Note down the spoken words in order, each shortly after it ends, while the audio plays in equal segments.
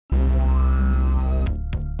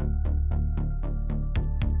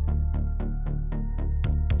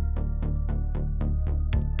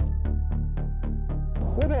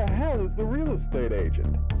hell is the real estate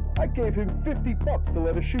agent? I gave him $50 to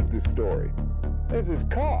let us shoot this story. There's his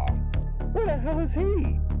car. Where the hell is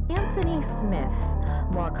he? Anthony Smith,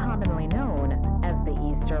 more commonly known as the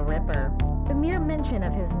Easter Ripper. The mere mention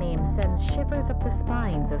of his name sends shivers up the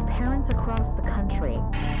spines of parents across the country.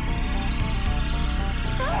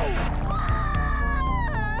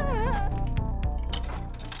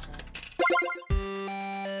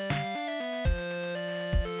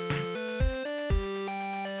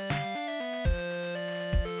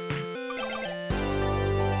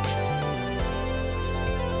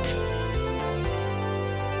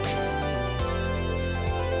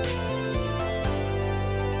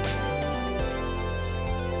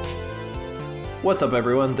 What's up,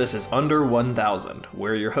 everyone? This is Under 1000.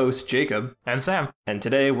 We're your hosts, Jacob and Sam. And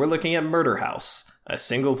today we're looking at Murder House, a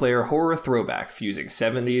single-player horror throwback fusing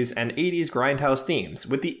 70s and 80s grindhouse themes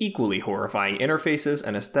with the equally horrifying interfaces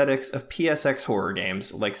and aesthetics of PSX horror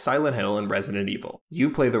games like Silent Hill and Resident Evil. You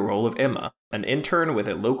play the role of Emma, an intern with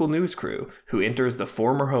a local news crew who enters the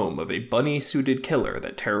former home of a bunny-suited killer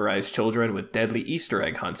that terrorized children with deadly Easter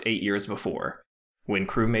egg hunts 8 years before. When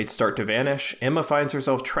crewmates start to vanish, Emma finds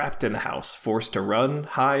herself trapped in the house, forced to run,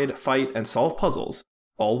 hide, fight, and solve puzzles,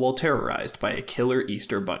 all while terrorized by a killer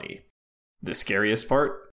Easter bunny. The scariest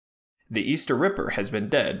part? The Easter Ripper has been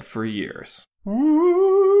dead for years.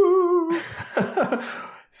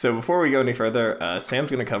 So before we go any further,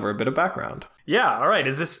 Sam's going to cover a bit of background. Yeah, all right.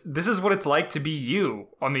 This is what it's like to be you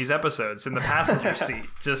on these episodes in the passenger seat.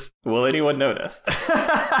 Just will anyone notice?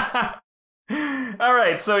 All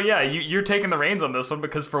right, so yeah, you're taking the reins on this one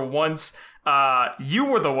because for once, you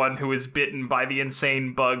were the one who was bitten by the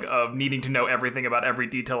insane bug of needing to know everything about every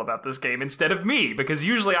detail about this game instead of me, because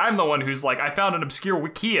usually I'm the one who's like, I found an obscure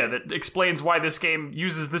Wikia that explains why this game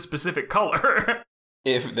uses this specific color.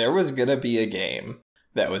 If there was going to be a game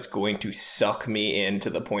that was going to suck me in to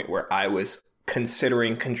the point where I was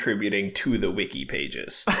considering contributing to the wiki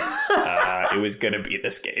pages, it was going to be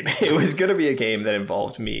this game. It was going to be a game that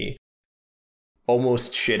involved me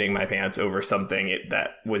almost shitting my pants over something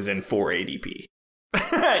that was in 480p.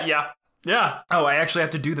 Yeah. Oh, I actually have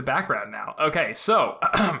to do the background now. Okay, so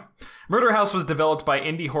Murder House was developed by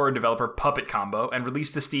indie horror developer Puppet Combo and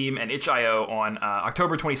released to Steam and itch.io on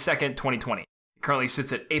October 22nd, 2020. It currently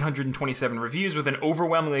sits at 827 reviews with an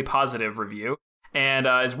overwhelmingly positive review and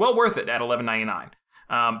is well worth it at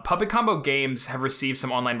 $11.99. Puppet Combo games have received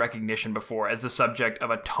some online recognition before as the subject of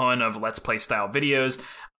a ton of Let's Play style videos.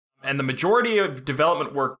 And the majority of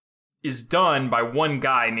development work is done by one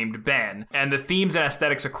guy named Ben, and the themes and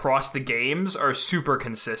aesthetics across the games are super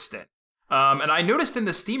consistent. And I noticed in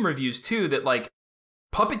the Steam reviews, too, that, like,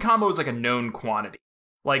 Puppet Combo is, like, a known quantity.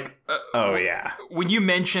 Like, oh, yeah. When you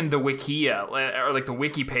mention the Wikia, or, like, the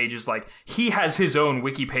wiki pages, like, he has his own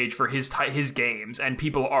wiki page for his games, and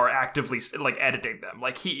people are actively, like, editing them.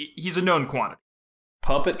 Like, he's a known quantity.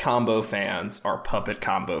 Puppet Combo fans are Puppet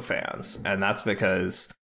Combo fans, and that's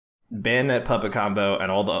because Ben at Puppet Combo and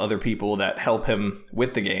all the other people that help him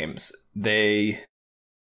with the games, they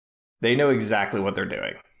know exactly what they're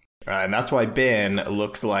doing. And that's why Ben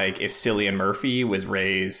looks like if Cillian Murphy was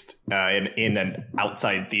raised in an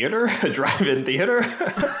outside theater, a drive-in theater.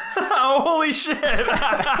 Oh, holy shit.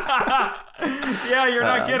 Yeah, you're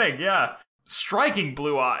not kidding. Yeah. Striking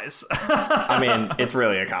blue eyes. I mean, it's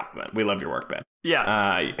really a compliment. We love your work, Ben.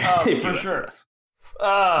 Yeah. If for you sure.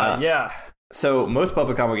 Yeah. So most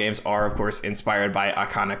Puppet Combo games are, of course, inspired by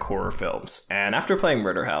iconic horror films. And after playing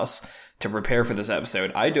Murder House, to prepare for this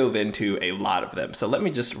episode, I dove into a lot of them. So let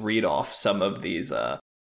me just read off some of these,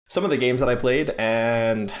 some of the games that I played,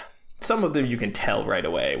 and some of them you can tell right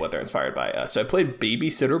away what they're inspired by. So I played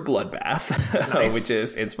Babysitter Bloodbath, nice. Which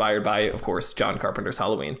is inspired by, of course, John Carpenter's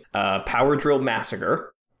Halloween. Power Drill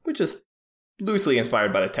Massacre, which is loosely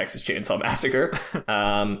inspired by the Texas Chainsaw Massacre,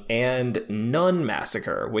 and Nun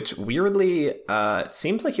Massacre, which weirdly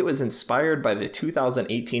seems like it was inspired by the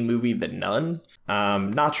 2018 movie The Nun.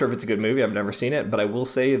 Not sure if it's a good movie. I've never seen it, but I will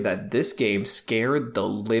say that this game scared the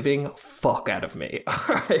living fuck out of me.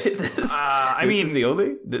 This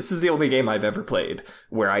is the only game I've ever played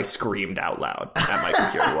where I screamed out loud at my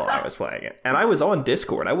computer while I was playing it. And I was on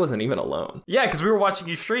Discord. I wasn't even alone. Yeah, because we were watching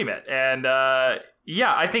you stream it, and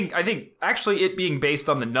yeah, I think actually it being based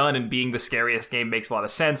on The Nun and being the scariest game makes a lot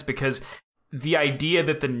of sense, because the idea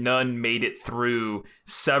that The Nun made it through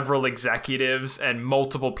several executives and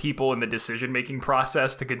multiple people in the decision-making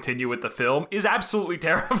process to continue with the film is absolutely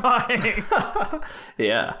terrifying.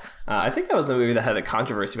 Yeah. I think that was the movie that had the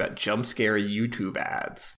controversy about jump scare YouTube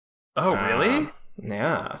ads. Oh, really?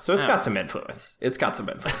 Yeah. So it's got some influence.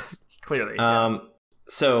 Clearly. Yeah.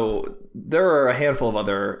 So there are a handful of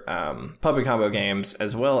other Puppet Combo games,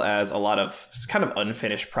 as well as a lot of kind of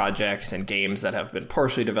unfinished projects and games that have been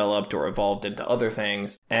partially developed or evolved into other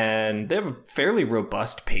things. And they have a fairly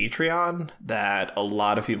robust Patreon that a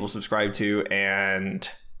lot of people subscribe to, and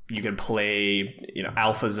you can play,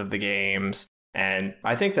 alphas of the games. And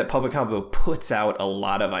I think that Puppet Combo puts out a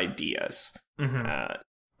lot of ideas.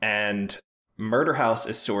 And Murder House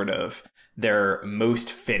is sort of their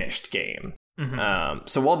most finished game.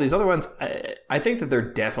 So while these other ones, I think that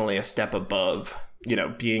they're definitely a step above,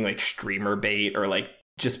 being like streamer bait or like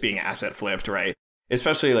just being asset flipped, right?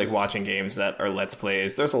 Especially like watching games that are Let's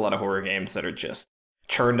Plays. There's a lot of horror games that are just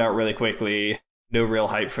churned out really quickly, no real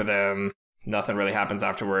hype for them. Nothing really happens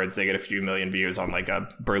afterwards. They get a few million views on like a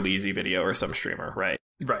Burleezy video or some streamer, right?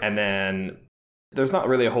 Right. And then there's not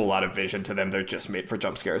really a whole lot of vision to them. They're just made for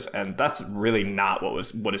jump scares. And that's really not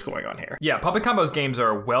what is going on here. Yeah, Puppet Combo's games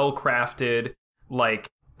are well crafted. Like,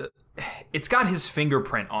 it's got his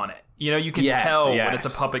fingerprint on it. You can tell when it's a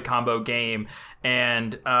Puppet Combo game.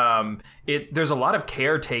 And there's a lot of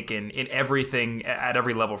care taken in everything at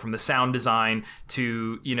every level, from the sound design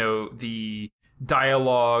to, the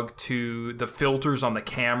dialogue to the filters on the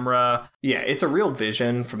camera. Yeah, it's a real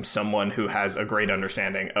vision from someone who has a great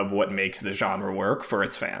understanding of what makes the genre work for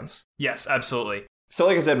its fans. Yes, absolutely. So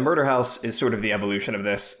like I said, Murder House is sort of the evolution of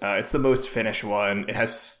this. It's the most finished one. It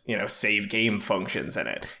has, save game functions in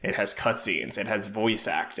it. It has cutscenes. It has voice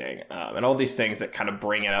acting, and all these things that kind of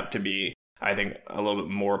bring it up to be, I think, a little bit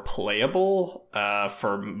more playable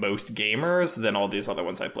for most gamers than all these other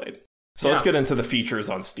ones I played. So let's get into the features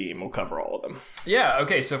on Steam. We'll cover all of them. Yeah,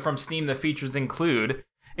 okay, so from Steam, the features include: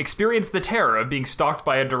 experience the terror of being stalked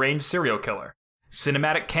by a deranged serial killer,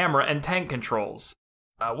 cinematic camera and tank controls.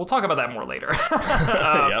 We'll talk about that more later.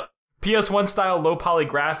 Yep. PS1 style low poly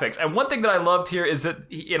graphics. And one thing that I loved here is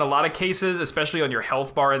that in a lot of cases, especially on your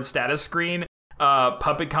health bar and status screen,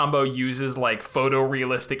 Puppet Combo uses like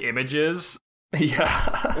photorealistic images.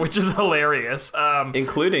 Yeah. Which is hilarious.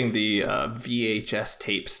 Including the VHS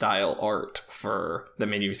tape style art for the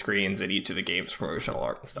menu screens and each of the game's promotional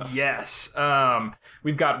art and stuff. Yes.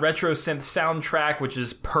 We've got retro synth soundtrack, which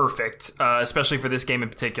is perfect, especially for this game in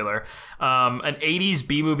particular. An 80s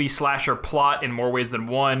B-movie slasher plot in more ways than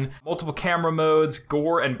one. Multiple camera modes,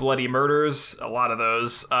 gore and bloody murders, a lot of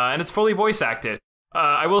those. And it's fully voice acted.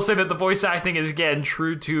 I will say that the voice acting is, again,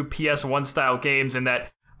 true to PS1 style games in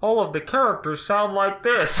that all of the characters sound like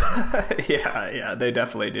this. Yeah, they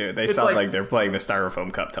definitely do. They sound like they're playing the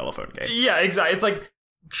Styrofoam Cup telephone game. Yeah, exactly. It's like,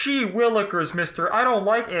 gee willikers, mister, I don't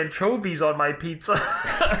like anchovies on my pizza.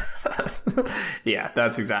 Yeah,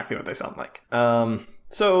 that's exactly what they sound like.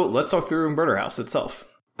 So let's talk through Murder House itself.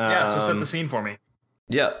 So set the scene for me.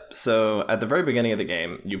 Yep. So at the very beginning of the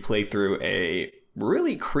game, you play through a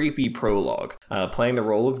really creepy prologue, playing the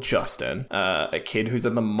role of Justin, a kid who's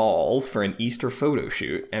in the mall for an Easter photo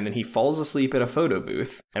shoot, and then he falls asleep in a photo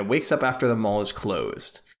booth and wakes up after the mall is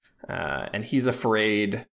closed. And he's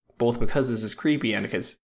afraid, both because this is creepy and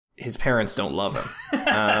because his parents don't love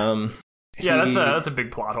him. Yeah, that's a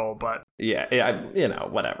big plot hole, but yeah,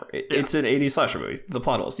 whatever. It's an 80s slasher movie. The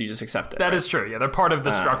plot holes, you just accept it. That is true. Yeah, they're part of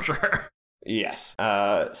the structure. Yes.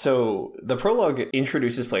 So the prologue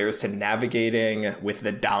introduces players to navigating with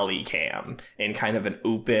the dolly cam in kind of an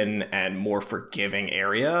open and more forgiving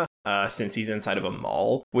area, since he's inside of a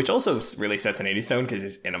mall, which also really sets an 80s tone because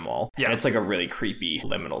he's in a mall. Yeah. And it's like a really creepy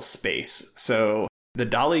liminal space. So the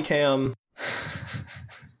dolly cam...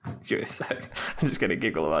 Give me a sec. I'm just going to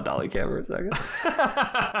giggle about dolly cam for a second.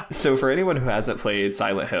 So for anyone who hasn't played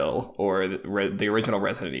Silent Hill or the original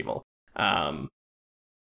Resident Evil,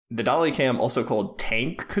 the dolly cam, also called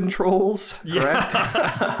tank controls, correct?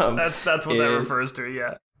 That's what that refers to,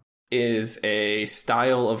 yeah. Is a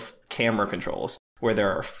style of camera controls where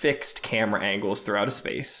there are fixed camera angles throughout a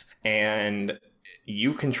space, and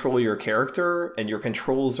you control your character, and your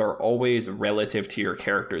controls are always relative to your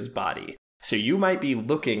character's body. So you might be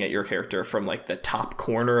looking at your character from like the top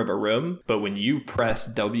corner of a room, but when you press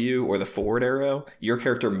W or the forward arrow, your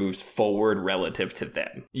character moves forward relative to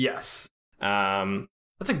them. Yes.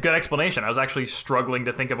 That's a good explanation. I was actually struggling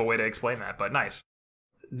to think of a way to explain that, but nice.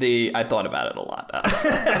 I thought about it a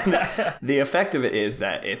lot. The effect of it is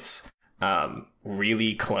that it's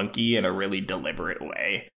really clunky in a really deliberate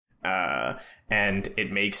way. And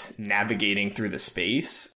it makes navigating through the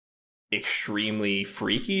space extremely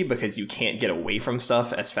freaky because you can't get away from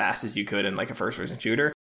stuff as fast as you could in like a first-person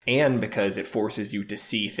shooter. And because it forces you to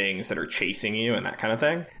see things that are chasing you and that kind of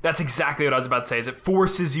thing. That's exactly what I was about to say, is it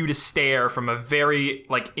forces you to stare from a very,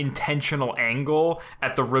 like, intentional angle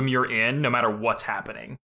at the room you're in, no matter what's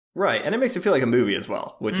happening. Right, and it makes it feel like a movie as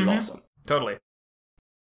well, which is awesome. Totally.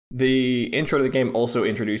 The intro to the game also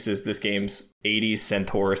introduces this game's 80s synth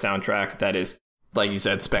horror soundtrack that is, like you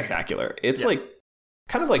said, spectacular. It's like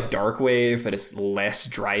kind of like Darkwave, but it's less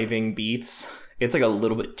driving beats. It's like a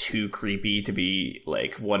little bit too creepy to be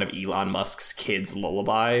like one of Elon Musk's kids'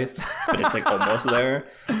 lullabies, but it's like almost there.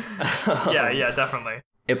 Yeah, definitely.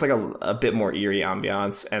 It's like a bit more eerie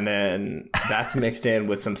ambiance, and then that's mixed in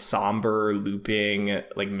with some somber looping,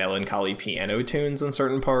 like melancholy piano tunes in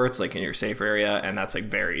certain parts, like in your safe area, and that's like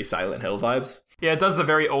very Silent Hill vibes. Yeah, it does the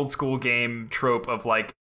very old school game trope of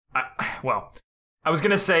like, I was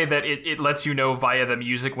going to say that it lets you know via the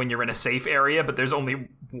music when you're in a safe area, but there's only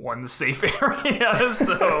one safe area,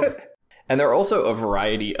 so... And there are also a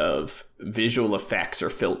variety of visual effects or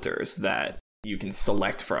filters that you can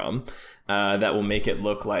select from that will make it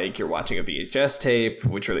look like you're watching a VHS tape,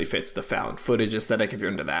 which really fits the found footage aesthetic if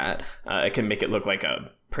you're into that. It can make it look like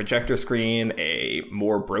a projector screen, a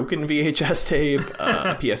more broken VHS tape,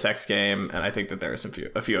 a PSX game, and I think that there are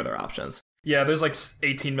a few other options. Yeah, there's like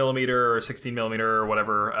 18 millimeter or 16 millimeter or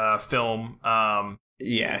whatever film.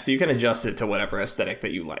 Yeah, so you can adjust it to whatever aesthetic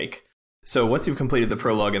that you like. So once you've completed the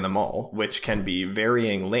prologue in the mall, which can be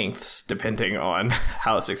varying lengths depending on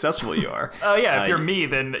how successful you are. If you're me,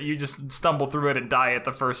 then you just stumble through it and die at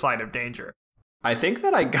the first sign of danger. I think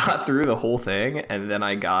that I got through the whole thing, and then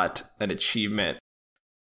I got an achievement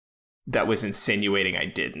that was insinuating I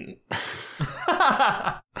didn't.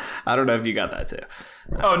 I don't know if you got that too.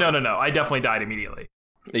 Oh, no. I definitely died immediately.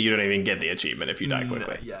 You don't even get the achievement if you die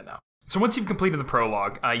quickly. No. So once you've completed the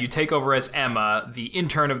prologue, you take over as Emma, the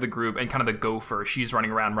intern of the group, and kind of the gopher. She's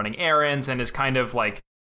running around running errands and is kind of like,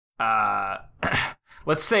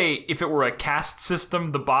 let's say if it were a caste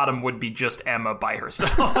system, the bottom would be just Emma by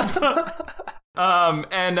herself.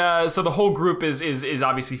 So the whole group is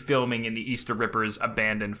obviously filming in the Easter Ripper's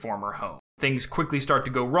abandoned former home. Things quickly start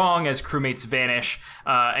to go wrong as crewmates vanish,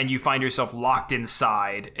 and you find yourself locked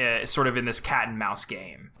inside, sort of in this cat and mouse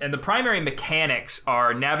game. And the primary mechanics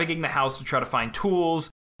are navigating the house to try to find tools,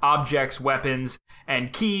 objects, weapons,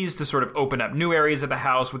 and keys to sort of open up new areas of the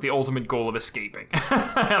house with the ultimate goal of escaping.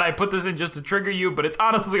 And I put this in just to trigger you, but it's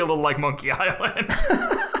honestly a little like Monkey Island.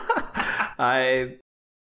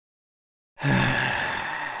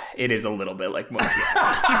 It is a little bit like Monkey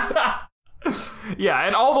Island. Yeah,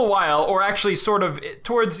 and all the while, or actually sort of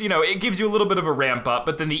towards, it gives you a little bit of a ramp up,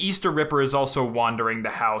 but then the Easter Ripper is also wandering the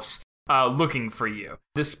house looking for you.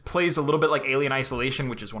 This plays a little bit like Alien Isolation,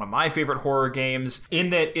 which is one of my favorite horror games, in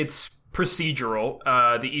that it's procedural.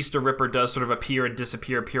 The Easter Ripper does sort of appear and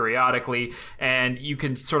disappear periodically, and you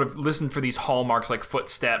can sort of listen for these hallmarks like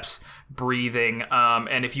footsteps, breathing,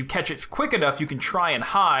 and if you catch it quick enough, you can try and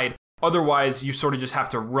hide. Otherwise, you sort of just have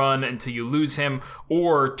to run until you lose him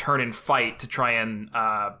or turn and fight to try and,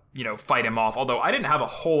 fight him off. Although I didn't have a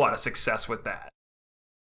whole lot of success with that.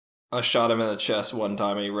 I shot him in the chest one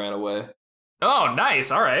time and he ran away. Oh, nice.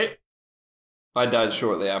 All right. I died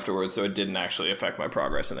shortly afterwards, so it didn't actually affect my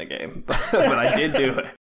progress in the game. But I did do it.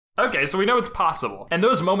 Okay, so we know it's possible. And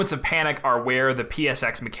those moments of panic are where the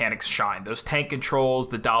PSX mechanics shine. Those tank controls,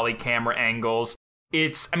 the dolly camera angles.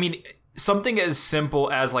 Something as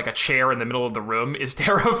simple as like a chair in the middle of the room is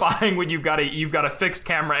terrifying when you've got a fixed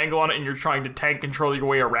camera angle on it and you're trying to tank control your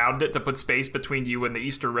way around it to put space between you and the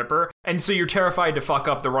Easter Ripper. And so you're terrified to fuck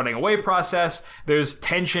up the running away process. There's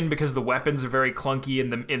tension because the weapons are very clunky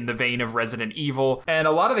in the vein of Resident Evil. And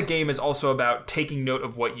a lot of the game is also about taking note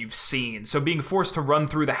of what you've seen. So being forced to run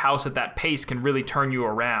through the house at that pace can really turn you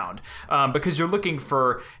around because you're looking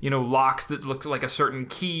for, locks that look like a certain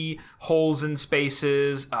key, holes in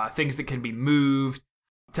spaces, things that can be moved.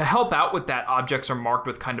 To help out with that, objects are marked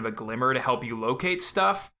with kind of a glimmer to help you locate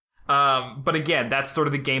stuff. But again, that's sort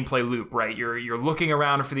of the gameplay loop, right? You're looking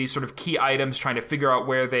around for these sort of key items, trying to figure out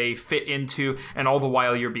where they fit into, and all the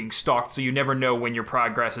while you're being stalked, so you never know when your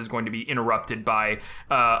progress is going to be interrupted by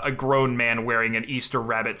a grown man wearing an Easter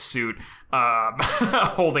rabbit suit,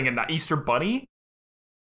 holding an Easter bunny.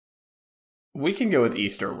 We can go with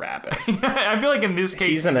Easter Rabbit. I feel like in this case...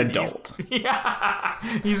 He's an adult.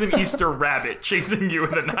 He's an Easter rabbit chasing you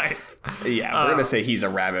with a knife. Yeah, we're going to say he's a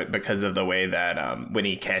rabbit because of the way that when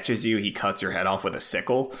he catches you, he cuts your head off with a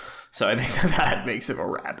sickle. So I think that makes him a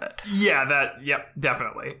rabbit. Yeah,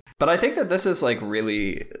 definitely. But I think that this is like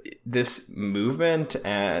really... This movement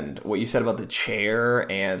and what you said about the chair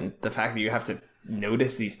and the fact that you have to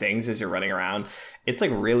notice these things as you're running around, it's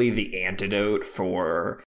like really the antidote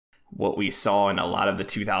for... what we saw in a lot of the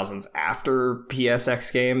 2000s after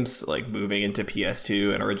PSX games, like moving into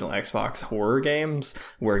PS2 and original Xbox horror games,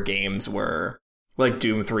 where games were like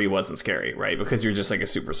Doom 3 wasn't scary, right? Because you're just like a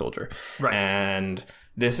super soldier. Right. And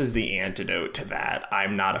this is the antidote to that.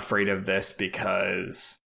 I'm not afraid of this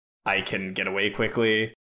because I can get away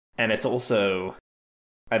quickly. And it's also,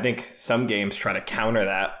 I think some games try to counter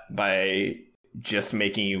that by just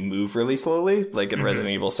making you move really slowly, like in Resident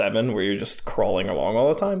Evil 7, where you're just crawling along all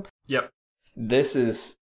the time. Yep. This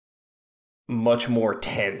is much more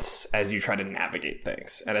tense as you try to navigate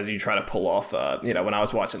things and as you try to pull off, when I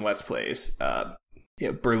was watching Let's Plays,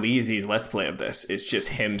 Berlizzi's Let's Play of this is just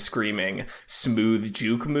him screaming smooth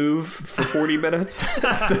juke move for 40 minutes.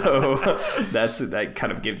 So that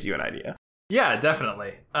kind of gives you an idea. Yeah,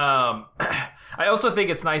 definitely. I also think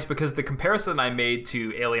it's nice because the comparison I made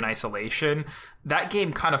to Alien Isolation, that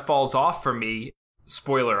game kind of falls off for me.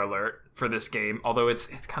 Spoiler alert for this game, although it's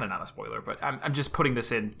kind of not a spoiler, but I'm just putting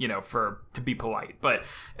this in, to be polite. But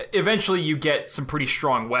eventually you get some pretty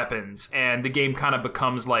strong weapons, and the game kind of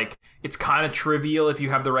becomes like, it's kind of trivial if you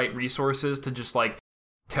have the right resources to just like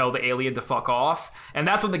tell the alien to fuck off. And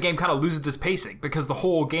that's when the game kind of loses its pacing, because the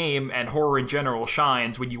whole game and horror in general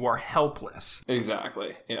shines when you are helpless.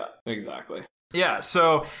 Exactly. Yeah, exactly. Yeah,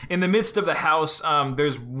 so in the midst of the house,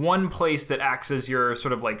 there's one place that acts as your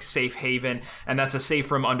sort of like safe haven, and that's a safe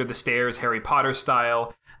room under the stairs, Harry Potter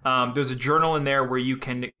style. There's a journal in there where you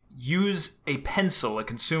can use a pencil, a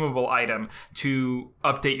consumable item, to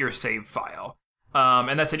update your save file.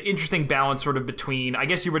 And that's an interesting balance sort of between, I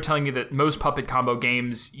guess you were telling me that most Puppet Combo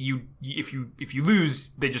games, if you lose,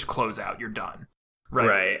 they just close out, you're done.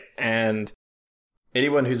 Right. And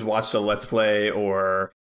anyone who's watched a Let's Play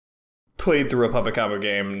or played through a Puppet Combo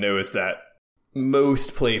game knows that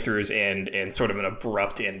most playthroughs end in sort of an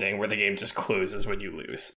abrupt ending where the game just closes when you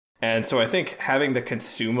lose. And so I think having the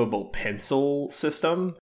consumable pencil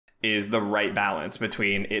system is the right balance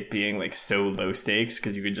between it being like so low stakes,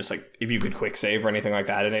 because you could just like, if you could quick save or anything like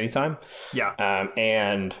that at any time. Yeah.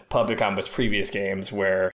 And Puppet Combo's previous games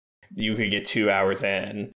where you could get 2 hours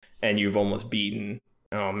in and you've almost beaten,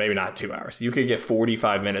 oh, maybe not 2 hours. You could get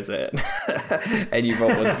 45 minutes in and you've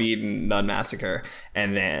almost beaten Nun Massacre,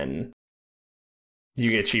 and then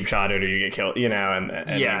you get cheap shotted or you get killed,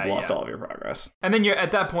 and you've lost all of your progress. And then you're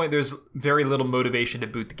at that point, there's very little motivation to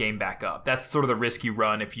boot the game back up. That's sort of the risk you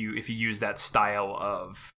run if you use that style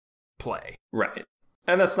of play. Right.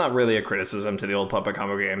 And that's not really a criticism to the old Puppet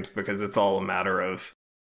Combo games, because it's all a matter of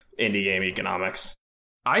indie game economics.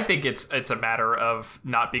 I think it's a matter of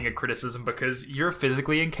not being a criticism, because you're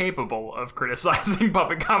physically incapable of criticizing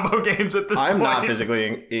Puppet Combo games at this point. I'm not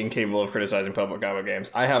physically incapable of criticizing Puppet Combo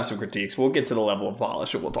games. I have some critiques. We'll get to the level of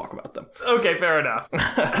polish and we'll talk about them. Okay, fair enough.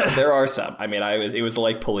 There are some. I mean, it was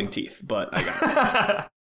like pulling teeth, but I got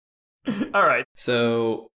it. All right.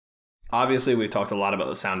 So, obviously, we've talked a lot about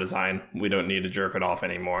the sound design. We don't need to jerk it off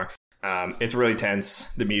anymore. It's really tense.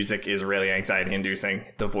 The music is really anxiety-inducing.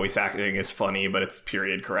 The voice acting is funny, but it's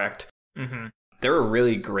period correct. Mm-hmm. There are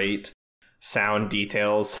really great sound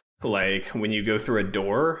details. Like, when you go through a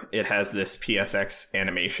door, it has this PSX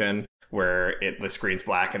animation where the screen's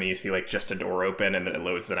black and then you see, like, just a door open and then it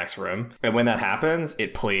loads the next room. And when that happens,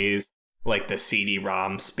 it plays, like, the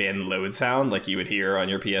CD-ROM spin load sound like you would hear on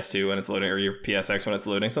your PS2 when it's loading, or your PSX when it's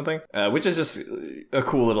loading something, which is just a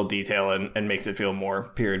cool little detail and makes it feel more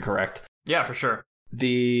period correct. Yeah, for sure.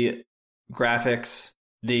 The graphics,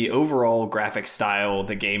 the overall graphic style,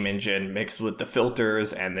 the game engine mixed with the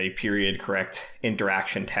filters and the period correct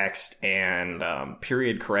interaction text and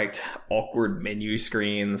period correct awkward menu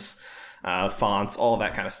screens, fonts, all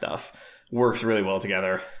that kind of stuff works really well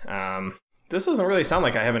together. This doesn't really sound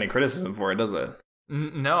like I have any criticism for it, does it?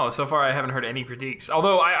 No, so far I haven't heard any critiques.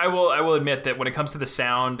 Although I will admit that when it comes to the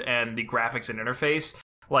sound and the graphics and interface,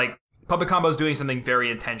 like, Puppet Combo is doing something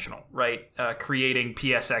very intentional, right? Creating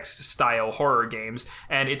PSX-style horror games,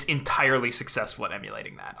 and it's entirely successful at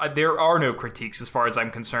emulating that. There are no critiques, as far as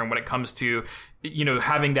I'm concerned, when it comes to,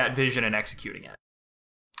 having that vision and executing it.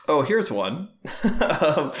 Oh, here's one.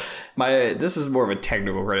 This is more of a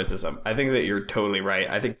technical criticism. I think that you're totally right.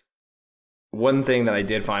 I think one thing that I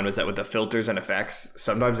did find was that with the filters and effects,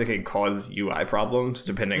 sometimes it can cause UI problems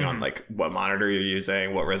depending on like what monitor you're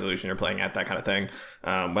using, what resolution you're playing at, that kind of thing.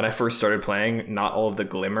 When I first started playing, not all of the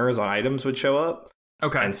glimmers on items would show up.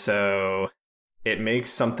 Okay. And so it makes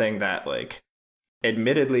something that, like,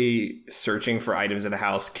 admittedly, searching for items in the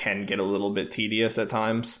house can get a little bit tedious at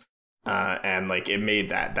times. And like it made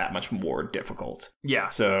that much more difficult. Yeah.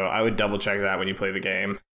 So I would double check that when you play the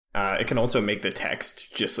game. It can also make the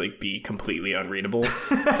text just like be completely unreadable.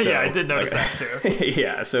 So, yeah, I did notice that too.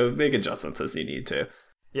 Yeah, so make adjustments as you need to.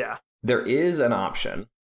 Yeah. There is an option,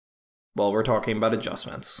 while we're talking about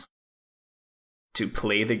adjustments, to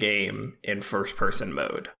play the game in first-person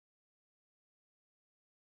mode.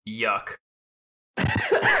 Yuck.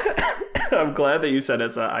 I'm glad that you said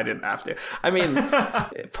it, so I didn't have to. I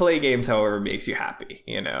mean, play games however makes you happy,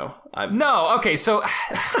 you know? No, okay, so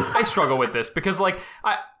I struggle with this because, like,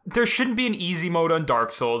 there shouldn't be an easy mode on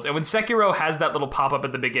Dark Souls, and when Sekiro has that little pop-up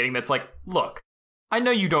at the beginning that's like, look, I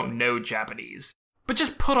know you don't know Japanese, but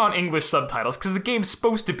just put on English subtitles, because the game's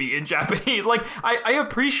supposed to be in Japanese. Like, I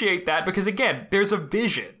appreciate that, because, again, there's a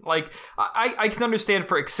vision. Like, I can understand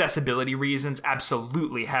for accessibility reasons,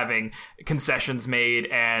 absolutely having concessions made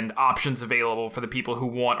and options available for the people who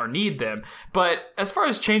want or need them. But as far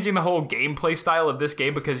as changing the whole gameplay style of this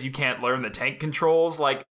game because you can't learn the tank controls,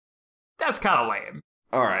 like, that's kind of lame.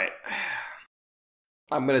 All right.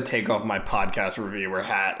 I'm going to take off my podcast reviewer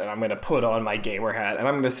hat and I'm going to put on my gamer hat and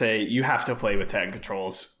I'm going to say you have to play with tank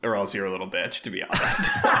controls or else you're a little bitch, to be honest.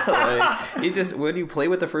 Like, when you play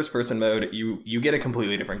with the first person mode, you get a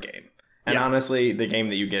completely different game. And honestly, the game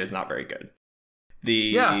that you get is not very good.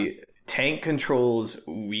 The tank controls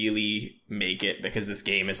really make it because this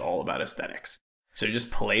game is all about aesthetics. So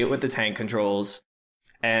just play it with the tank controls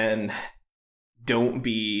and don't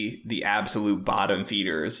be the absolute bottom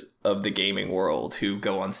feeders of the gaming world who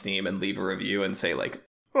go on Steam and leave a review and say, like,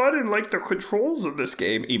 oh, I didn't like the controls of this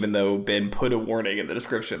game, even though Ben put a warning in the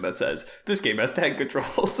description that says, this game has tank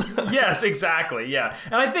controls. Yes, exactly, yeah.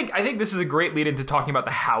 And I think this is a great lead into talking about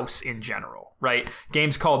the house in general, right?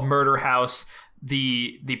 Game's called Murder House.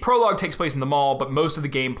 The prologue takes place in the mall, but most of the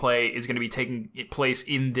gameplay is going to be taking place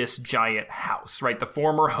in this giant house, right? The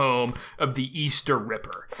former home of the Easter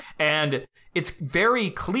Ripper. And it's very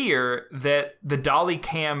clear that the dolly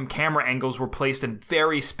cam camera angles were placed in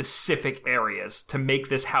very specific areas to make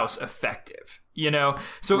this house effective, you know?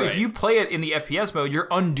 So if you play it in the FPS mode, you're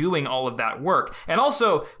undoing all of that work. And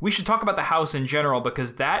also, we should talk about the house in general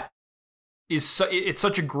because that it's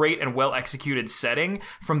such a great and well-executed setting,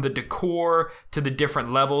 from the decor to the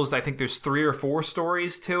different levels. I think there's 3 or 4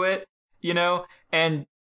 stories to it, you know? And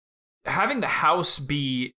having the house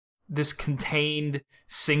be this contained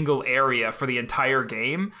single area for the entire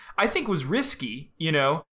game, I think was risky, you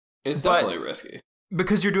know? It's definitely risky.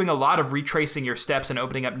 Because you're doing a lot of retracing your steps and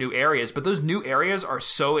opening up new areas, but those new areas are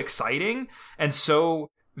so exciting and so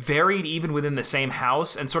varied even within the same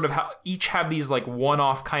house, and sort of how each have these like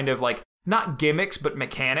one-off kind of like, not gimmicks, but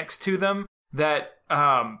mechanics to them that,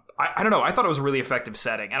 I don't know, I thought it was a really effective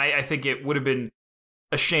setting, and I think it would have been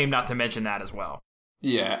a shame not to mention that as well.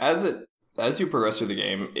 Yeah, as you progress through the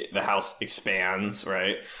game, the house expands,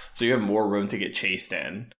 right? So you have more room to get chased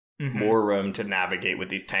in, more room to navigate with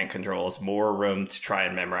these tank controls, more room to try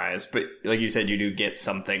and memorize. But like you said, you do get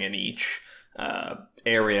something in each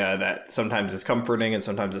area that sometimes is comforting and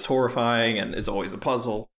sometimes is horrifying and is always a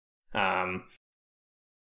puzzle.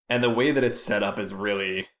 And the way that it's set up is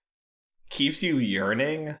really keeps you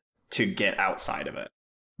yearning to get outside of it.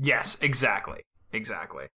 Yes, exactly.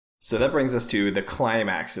 So that brings us to the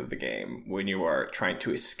climax of the game, when you are trying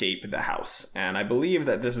to escape the house. And I believe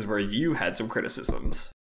that this is where you had some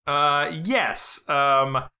criticisms. Yes.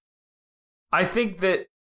 I think that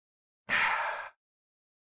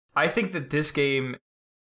this game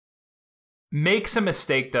makes a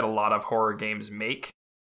mistake that a lot of horror games make,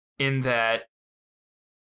 in that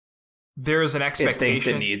there's an expectation. It thinks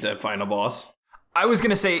it needs a final boss. I was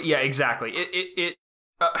gonna say, yeah, exactly.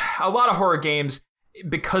 A lot of horror games,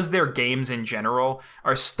 because they're games in general,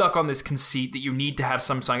 are stuck on this conceit that you need to have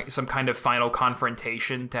some kind of final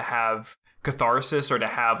confrontation to have catharsis or to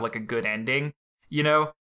have like a good ending, you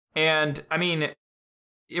know? And I mean,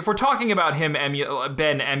 if we're talking about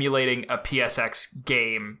Ben emulating a PSX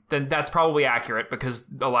game, then that's probably accurate,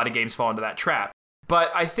 because a lot of games fall into that trap.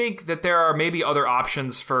 But I think that there are maybe other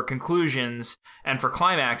options for conclusions and for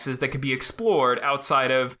climaxes that could be explored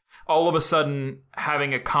outside of all of a sudden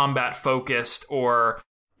having a combat-focused or,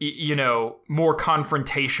 you know, more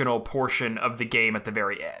confrontational portion of the game at the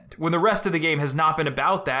very end, when the rest of the game has not been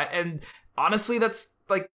about that. And honestly, that's,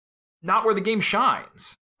 like, not where the game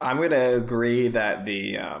shines. I'm going to agree that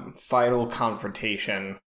the final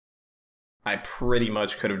confrontation I pretty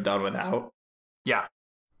much could have done without. Yeah.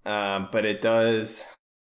 But it does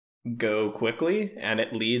go quickly, and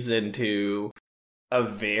it leads into a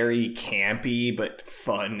very campy but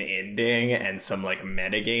fun ending and some like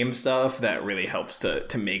metagame stuff that really helps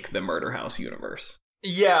to make the Murder House universe.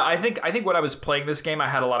 Yeah, I think when I was playing this game, I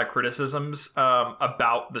had a lot of criticisms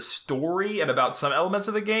about the story and about some elements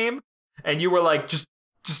of the game, and you were like, just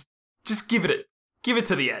give it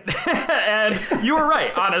to the end. And you were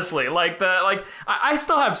right, honestly. I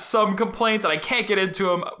still have some complaints, and I can't get into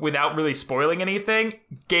them without really spoiling anything.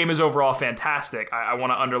 Game is overall fantastic. I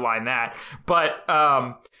want to underline that. But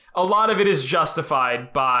a lot of it is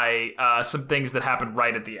justified by some things that happen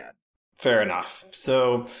right at the end. Fair enough.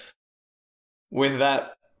 So With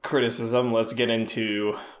that criticism, let's get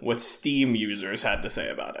into what Steam users had to say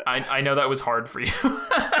about it. I know that was hard for you.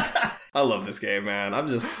 I love this game, man. I'm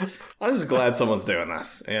just glad someone's doing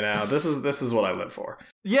this. You know, this is what I live for.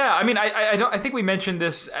 Yeah, I mean, I think we mentioned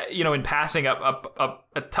this, in passing up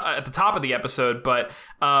at the top of the episode, but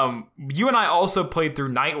you and I also played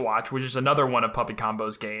through Night Watch, which is another one of Puppet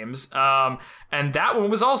Combo's games, and that one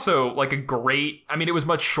was also like a great. I mean, it was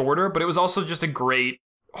much shorter, but it was also just a great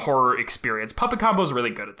horror experience. Puppet Combo's really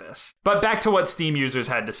good at this. But back to what Steam users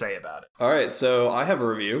had to say about it. All right, so I have a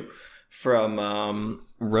review from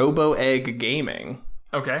RoboEgg Gaming.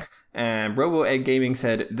 Okay. And RoboEgg Gaming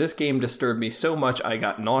said, "This game disturbed me so much I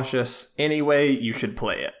got nauseous. Anyway, you should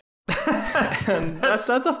play it." And that's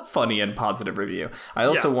a funny and positive review. I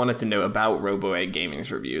also wanted to know about RoboEgg Gaming's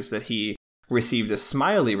reviews that he received a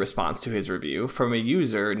smiley response to his review from a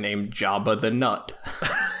user named Jabba the Nut.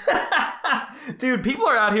 Dude, people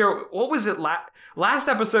are out here. What was it? Last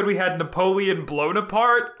episode we had Napoleon blown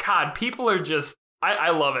apart. God, people are just.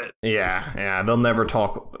 I love it. Yeah. They'll never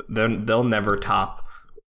talk. They'll never top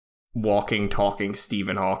walking, talking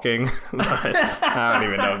Stephen Hawking. But I don't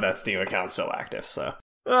even know if that Steam account's still active. So.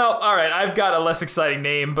 Well, all right. I've got a less exciting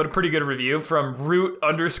name, but a pretty good review from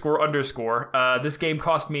root__. This game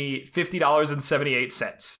cost me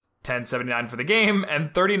 $50.78, $10.79 for the game,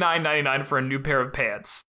 and $39.99 for a new pair of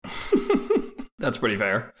pants. That's pretty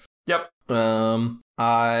fair. Yep.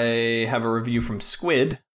 I have a review from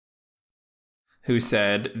Squid, who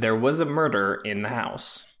said there was a murder in the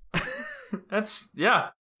house. Yeah.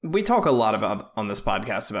 We talk a lot about on this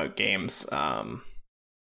podcast about games,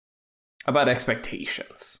 about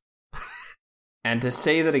expectations. And to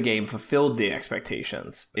say that a game fulfilled the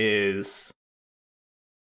expectations is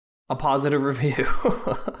a positive review.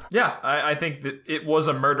 Yeah, I think that it was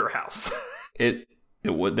a murder house.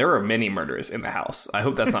 There were many murders in the house. I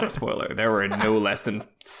hope that's not a spoiler. There were no less than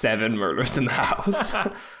 7 murders in the house.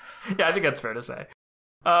 Yeah, I think that's fair to say.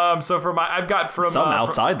 So for I've got from some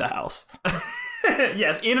outside the house.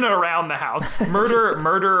 Yes, in and around the house. Murder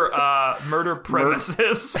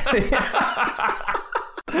premises.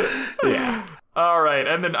 Yeah. All right,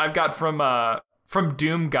 and then I've got from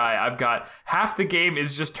Doom Guy. I've got half the game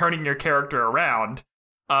is just turning your character around.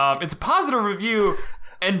 It's a positive review.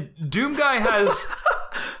 And Doom Guy has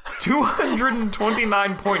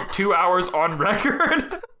 229.2 hours on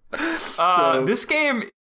record. So, this game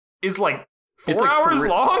is like 4 hours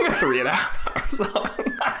long? 3.5 hours long.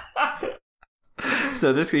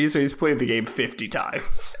 So he's played the game 50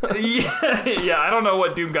 times. Yeah, I don't know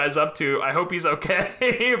what Doom Guy's up to. I hope he's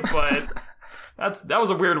okay, but that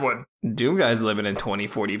was a weird one. Doom Guy's living in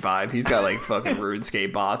 2045. He's got like fucking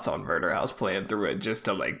RuneScape bots on Murder House playing through it just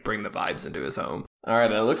to like bring the vibes into his home. All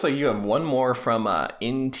right, it looks like you have one more from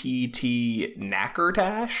NTT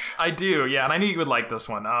Knackerdash. I do, yeah, and I knew you would like this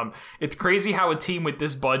one. It's crazy how a team with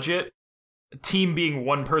this budget, a team being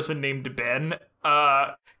one person named Ben,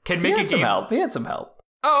 can make a game. He had some help.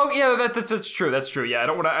 Oh yeah, that's true. That's true. Yeah, I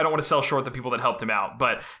don't want to sell short the people that helped him out,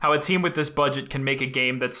 but how a team with this budget can make a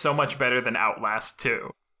game that's so much better than Outlast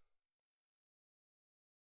 2.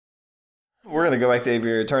 We're gonna go back to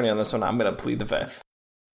Avery Attorney on this one. I'm gonna plead the fifth.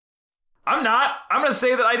 I'm not. I'm going to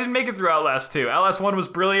say that I didn't make it through Outlast 2. Outlast 1 was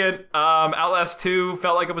brilliant. Outlast 2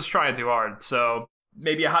 felt like it was trying too hard. So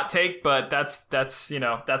maybe a hot take, but that's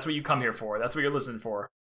what you come here for. That's what you're listening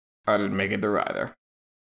for. I didn't make it through either.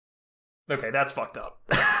 Okay, that's fucked up.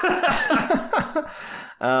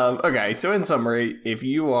 Okay, so in summary, if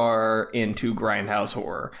you are into grindhouse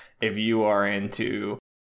horror, if you are into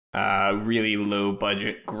really low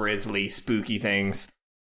budget, grisly, spooky things,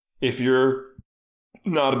 if you're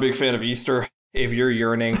not a big fan of Easter, if you're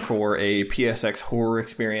yearning for a PSX horror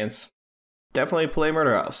experience, definitely play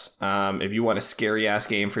Murder House. If you want a scary ass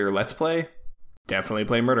game for your Let's Play, definitely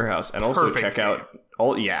play Murder House. And also check out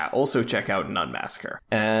Nun Massacre.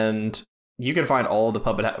 And you can find all the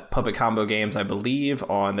Puppet Combo games, I believe,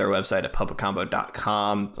 on their website at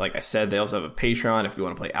puppetcombo.com. Like I said, they also have a Patreon if you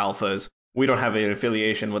want to play alphas. We don't have an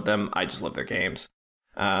affiliation with them. I just love their games.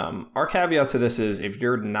 Our caveat to this is if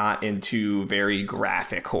you're not into very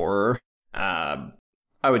graphic horror, I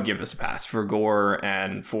would give this a pass for gore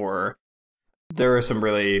and for there are some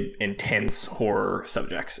really intense horror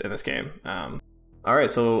subjects in this game. All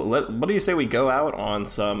right, so what do you say we go out on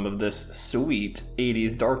some of this sweet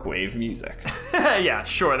 80s dark wave music? Yeah,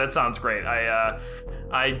 sure, that sounds great.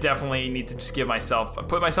 I definitely need to just put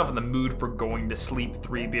myself in the mood for going to sleep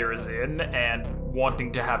 3 beers in and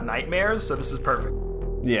wanting to have nightmares, so this is perfect.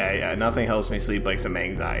 Yeah, nothing helps me sleep like some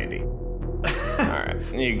anxiety. All right,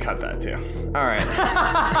 you can cut that too. All right.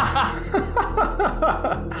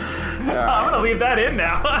 I'm gonna leave that in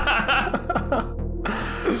now.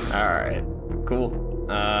 All right. Cool.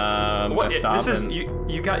 This is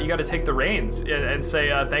you got to take the reins and say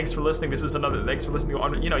thanks for listening. This is another thanks for listening.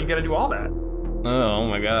 You know, you got to do all that. Oh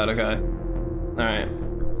my god. Okay.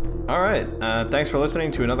 All right. Thanks for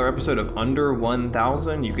listening to another episode of Under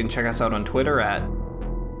 1000. You can check us out on Twitter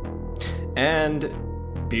and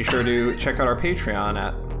be sure to check out our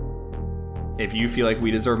Patreon if you feel like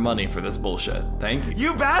we deserve money for this bullshit. Thank you.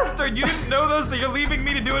 You bastard! You didn't know those, so you're leaving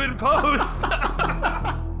me to do it in post. All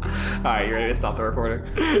right, you ready to stop the recording?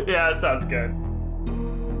 Yeah, it sounds good.